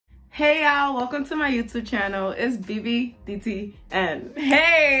Hey y'all, welcome to my YouTube channel. It's BBDTN.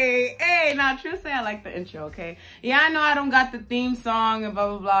 Hey, now true say I like the intro, okay? Yeah, I know I don't got the theme song and blah,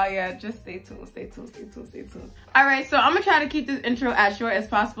 blah, blah. Yeah, just stay tuned. All right, so I'm gonna try to keep this intro as short as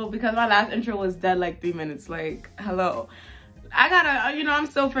possible because my last intro was dead like 3 minutes. Like, hello. I gotta, I'm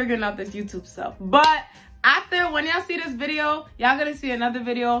still figuring out this YouTube stuff. But after, when y'all see this video, y'all gonna see another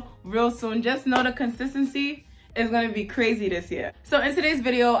video real soon. Just know the consistency is gonna be crazy this year. So in today's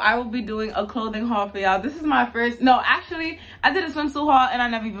video, I will be doing a clothing haul for y'all. This is my first, no, actually, I did a swimsuit haul and I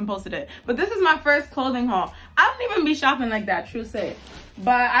never even posted it. But this is my first clothing haul. I don't even be shopping like that, true say.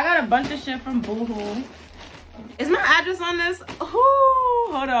 But I got a bunch of shit from Boohoo. Is my address on this?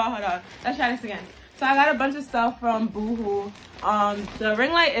 Ooh, hold on. Let's try this again. So I got a bunch of stuff from Boohoo. The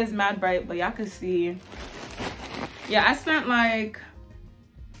ring light is mad bright, but y'all can see. Yeah, I spent like,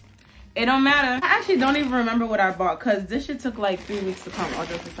 it don't matter. I actually don't even remember what I bought because this shit took like 3 weeks to come, all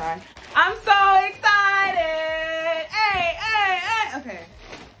jokes aside. I'm so excited! Hey! Okay.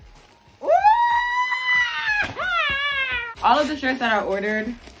 Woo! All of the shirts that I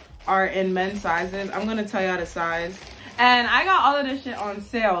ordered are in men's sizes. I'm gonna tell y'all the size. And I got all of this shit on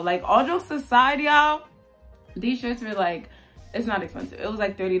sale. Like, all jokes aside, y'all, these shirts were like, it's not expensive. It was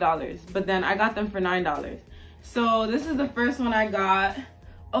like $30, but then I got them for $9. So this is the first one I got.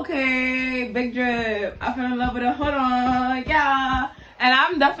 Okay, big drip. I fell in love with it. Hold on, yeah. And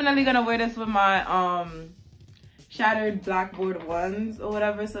I'm definitely gonna wear this with my shattered blackboard ones or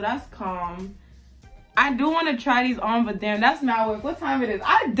whatever. So that's calm. I do want to try these on, but damn, that's mad work. What time it is?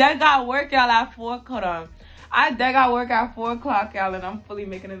 I dead got work, y'all, at 4. Hold on. I dead got work at 4 o'clock, y'all, and I'm fully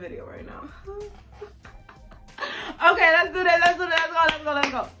making a video right now. Okay, let's do that.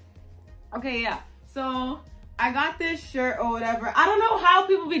 Let's go. Okay, yeah. So I got this shirt or whatever. I don't know how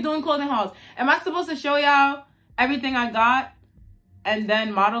people be doing clothing hauls. Am I supposed to show y'all everything I got and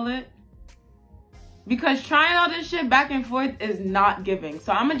then model it? Because trying all this shit back and forth is not giving.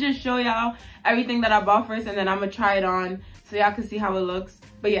 So I'm gonna just show y'all everything that I bought first and then I'm gonna try it on so y'all can see how it looks.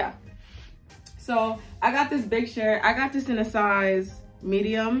 But yeah. So I got this big shirt. I got this in a size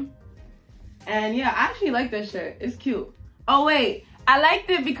medium. And yeah, I actually like this shirt. It's cute. Oh wait, I liked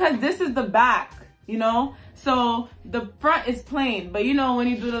it because this is the back, you know? So the front is plain, but you know, when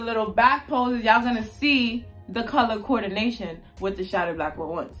you do the little back poses, y'all gonna see the color coordination with the shattered blackboard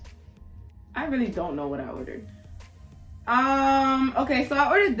ones. I really don't know what I ordered. Okay, so I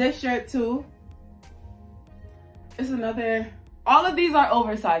ordered this shirt too. It's another, all of these are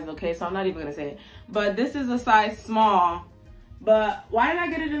oversized, okay? So I'm not even gonna say it. But this is a size small. But why did I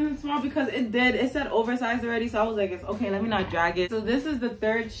get it in the small? Because it said oversized already. So I was like, it's okay, let me not drag it. So this is the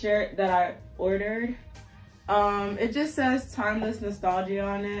third shirt that I ordered. It just says timeless nostalgia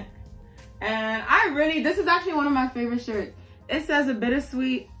on it. And this is actually one of my favorite shirts. It says a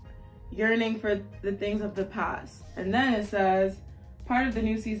bittersweet yearning for the things of the past. And then it says part of the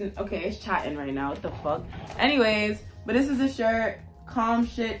new season. Okay, it's chatting right now, what the fuck? Anyways, but this is a shirt, calm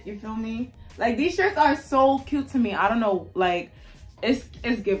shit, you feel me? Like, these shirts are so cute to me. I don't know, like, it's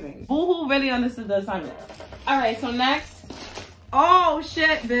giving. Boohoo really understood the assignment. All right, so next, oh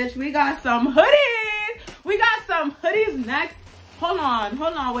shit, bitch, we got some hoodies. We got some hoodies next. Hold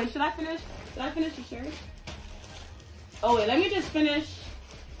on, wait, should I finish the shirt? Oh wait, let me just finish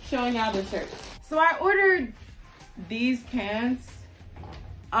showing y'all the shirt. So I ordered these pants.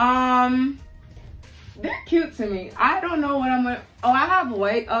 They're cute to me. I don't know what I'm gonna, oh, I have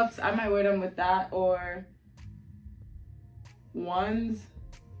white ups. I might wear them with that or ones.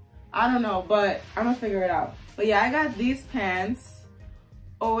 I don't know, but I'm gonna figure it out. But yeah, I got these pants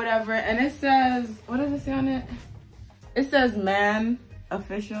or whatever, and it says, what does it say on it? It says man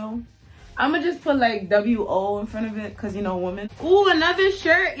official. I'm gonna just put like WO in front of it because, you know, woman. Ooh, another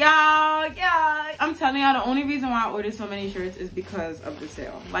shirt, y'all. Yeah, I'm telling y'all, the only reason why I ordered so many shirts is because of the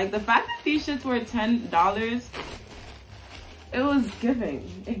sale. Like, the fact that these shirts were $10, it was giving.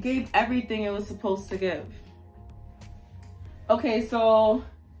 It gave everything it was supposed to give. Okay, so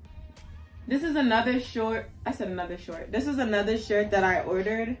this is another short. I said another short. This is another shirt that I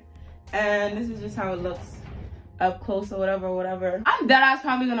ordered, and this is just how it looks up close or whatever. I'm deadass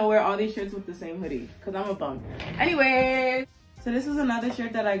probably gonna wear all these shirts with the same hoodie because I'm a bum. Anyway, so this is another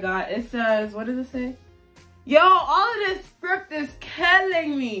shirt that I got. It says, what does it say? Yo, all of this script is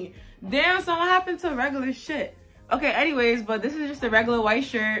killing me. Damn, so what happened to regular shit? Okay, anyways, but this is just a regular white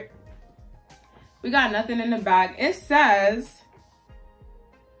shirt. We got nothing in the back. It says,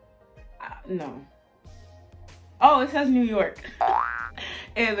 no. Oh, it says New York.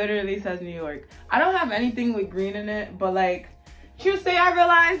 It literally says New York. I don't have anything with green in it, but like, Tuesday I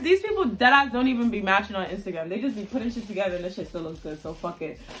realized these people deadass don't even be matching on Instagram. They just be putting shit together and this shit still looks good, so fuck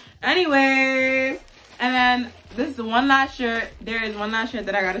it. Anyways, and then this is one last shirt. There is one last shirt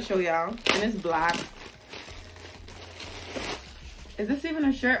that I gotta show y'all, and it's black. Is this even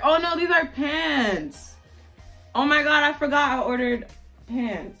a shirt? Oh no, these are pants. Oh my god, I forgot I ordered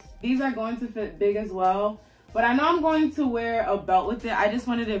pants. These are going to fit big as well, but I know I'm going to wear a belt with it. I just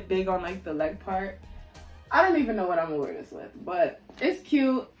wanted it big on like the leg part. I don't even know what I'm gonna wear this with, but it's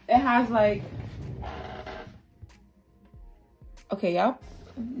cute. It has like, okay, yep.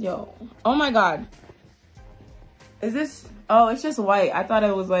 Yo, oh my god. Is this, oh, it's just white. I thought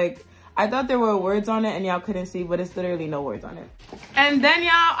it was like, I thought there were words on it and y'all couldn't see, but it's literally no words on it. And then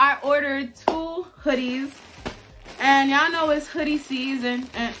y'all, I ordered 2 hoodies. And y'all know it's hoodie season.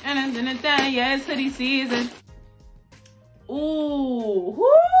 Yeah, it's hoodie season. Ooh, woo!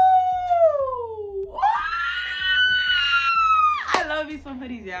 I love me some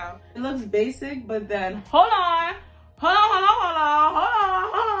hoodies, y'all. It looks basic, but then, hold on.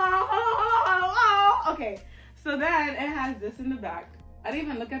 Okay, so then it has this in the back. I didn't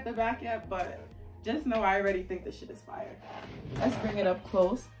even look at the back yet, but just know I already think this shit is fire. Let's bring it up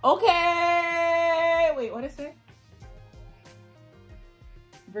close. Okay, wait, what is it?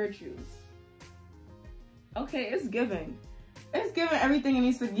 Virtues. Okay, it's giving. It's giving everything it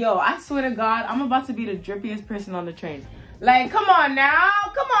needs to. Yo, I swear to God, I'm about to be the drippiest person on the train. Like, come on now.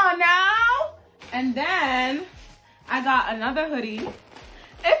 Come on now. And then I got another hoodie. It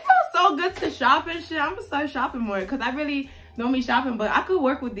feels so good to shop and shit. I'm gonna start shopping more because I really don't be shopping, but I could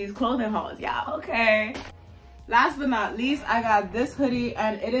work with these clothing hauls, y'all. Okay. Last but not least, I got this hoodie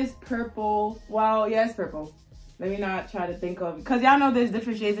and it is purple. Well, yeah, it's purple. Let me not try to think of, because y'all know there's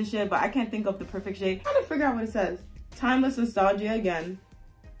different shades of shit, but I can't think of the perfect shade. I'm trying to figure out what it says. Timeless nostalgia again.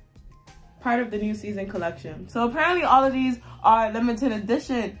 Part of the new season collection. So apparently all of these are limited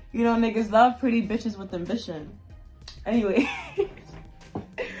edition. You know, niggas love pretty bitches with ambition. Anyway.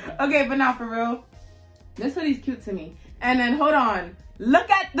 Okay, but not for real. This hoodie's cute to me. And then hold on. Look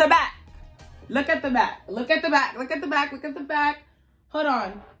at the back. Look at the back. Look at the back. Look at the back. Look at the back. Hold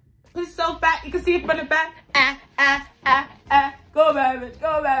on. It's so fat. You can see it from the back. Go baby.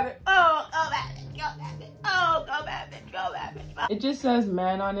 Go baby. Oh, go baby. Go baby. Oh, go baby. Go baby. It just says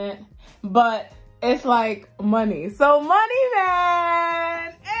man on it. But it's like money. So money,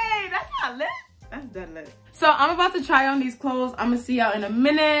 man. Hey, that's not lit. That's dead lit. So I'm about to try on these clothes. I'm gonna see y'all in a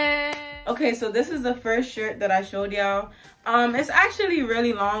minute. Okay, so this is the first shirt that I showed y'all. It's actually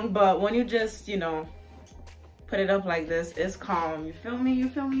really long, but when you just, you know, put it up like this, it's calm. You feel me? You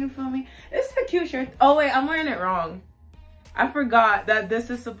feel me? You feel me? It's a cute shirt. Oh wait, I'm wearing it wrong. I forgot that this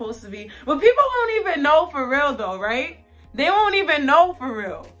is supposed to be, but people won't even know for real though, right? They won't even know for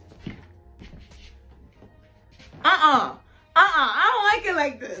real. I don't like it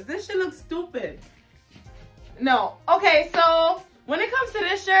like this. This shit looks stupid. No. Okay, so when it comes to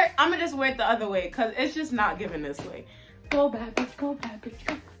this shirt, I'm gonna just wear it the other way because it's just not giving this way. Go bad bitch, go bad bitch,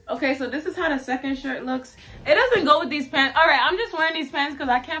 go. Okay, so this is how the second shirt looks. It doesn't go with these pants. All right, I'm just wearing these pants because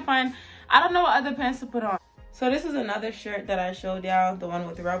I can't find, I don't know what other pants to put on. So this is another shirt that I showed y'all, the one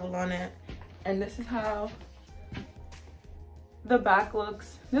with the Rebel on it. And this is how the back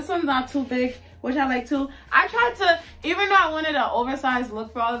looks. This one's not too big, which I like too. I tried to, even though I wanted an oversized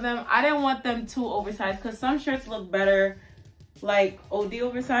look for all of them, I didn't want them too oversized because some shirts look better like OD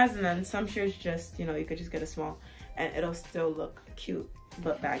oversized, and then some shirts just, you know, you could just get a small and it'll still look cute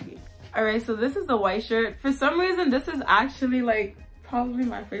but baggy. All right, so this is the white shirt. For some reason, this is actually like probably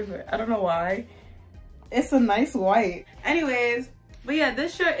my favorite. I don't know why. It's a nice white. Anyways, but yeah,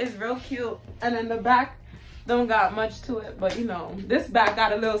 this shirt is real cute. And then the back don't got much to it, but you know, this back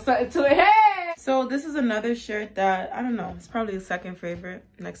got a little something to it. Hey! So this is another shirt that, I don't know, it's probably the second favorite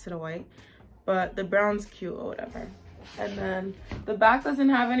next to the white, but the brown's cute or whatever. And then the back doesn't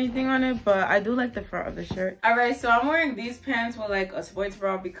have anything on it, but I do like the front of the shirt. All right, so I'm wearing these pants with like a sports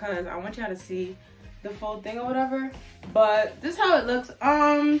bra because I want y'all to see the full thing or whatever. But this is how it looks.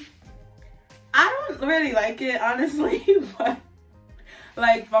 I don't really like it, honestly, but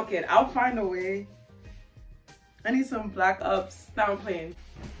like, fuck it, I'll find a way. I need some black ups. Now I'm playing.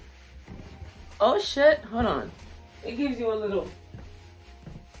 Oh shit, hold on. It gives you a little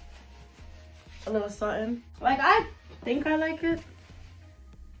something. Like, I think I like it.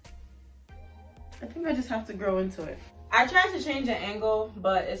 I think I just have to grow into it. I tried to change the angle,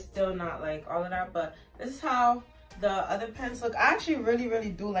 but it's still not like all of that. But this is how the other pants look. I actually really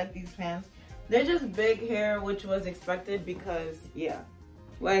do like these pants. They're just big here, which was expected because, yeah,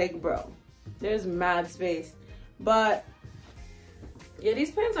 like, bro, there's mad space. But yeah,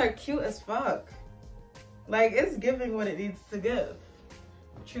 these pants are cute as fuck. Like, it's giving what it needs to give.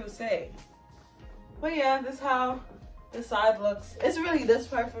 True say. But yeah, this is how This side looks, it's really this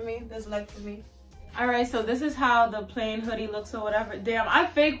part for me, this leg for me. All right, so this is how the plain hoodie looks or whatever. Damn, I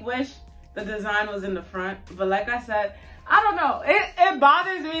fake wish the design was in the front, but like I said, I don't know. It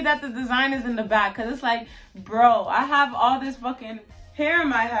bothers me that the design is in the back, because it's like, bro, I have all this fucking hair in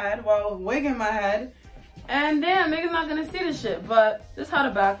my head, well, wig in my head, and damn, niggas not gonna see this shit. But this is how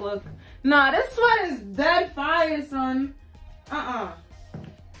the back look. Nah, this sweat is dead fire, son. Hold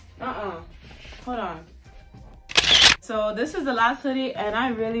on. So this is the last hoodie, and I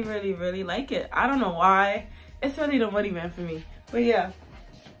really, really, really like it. I don't know why. It's really the money man for me. But yeah,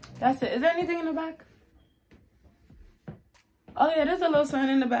 that's it. Is there anything in the back? Oh yeah, there's a little sign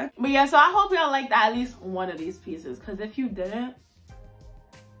in the back. But yeah, so I hope y'all liked at least one of these pieces, because if you didn't,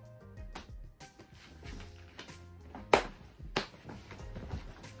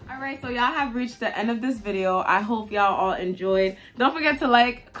 alright, so y'all have reached the end of this video. I hope y'all all enjoyed. Don't forget to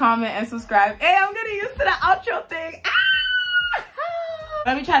like, comment, and subscribe. Hey, I'm getting used to the outro thing.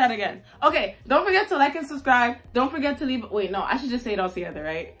 Let me try that again. Okay, don't forget to like and subscribe. Don't forget to leave, wait, no, I should just say it all together,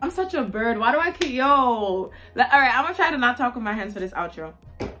 right? I'm such a bird. Why do I keep, yo? All right, I'm gonna try to not talk with my hands for this outro.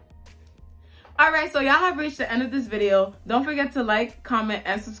 All right, so y'all have reached the end of this video. Don't forget to like, comment,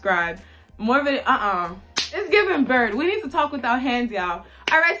 and subscribe. More video, It's giving bird. We need to talk without hands, y'all.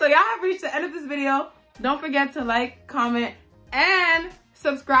 All right, so y'all have reached the end of this video. Don't forget to like, comment, and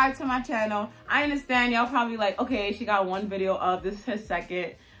subscribe to my channel. I understand y'all probably like, okay, she got one video up. This is her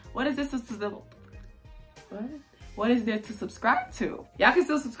second. What is this? What is there to subscribe to? Y'all can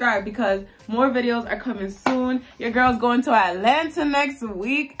still subscribe because more videos are coming soon. Your girl's going to Atlanta next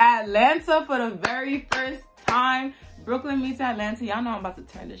week. Atlanta for the very first time. Brooklyn meets Atlanta. Y'all know I'm about to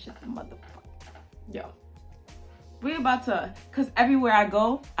turn this shit to motherfucker. Yo. We about to, cause everywhere I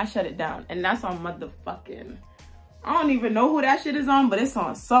go, I shut it down. And that's on motherfucking, I don't even know who that shit is on, but it's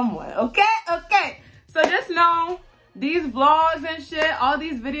on somewhere, okay? Okay, so just know, these vlogs and shit, all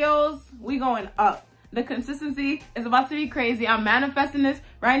these videos, we going up. The consistency is about to be crazy. I'm manifesting this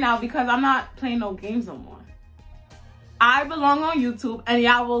right now because I'm not playing no games no more. I belong on YouTube, and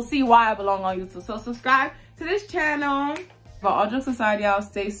y'all will see why I belong on YouTube. So subscribe to this channel. But all jokes aside, y'all,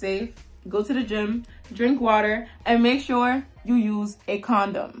 stay safe. Go to the gym, drink water, and make sure you use a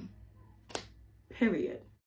condom. Period.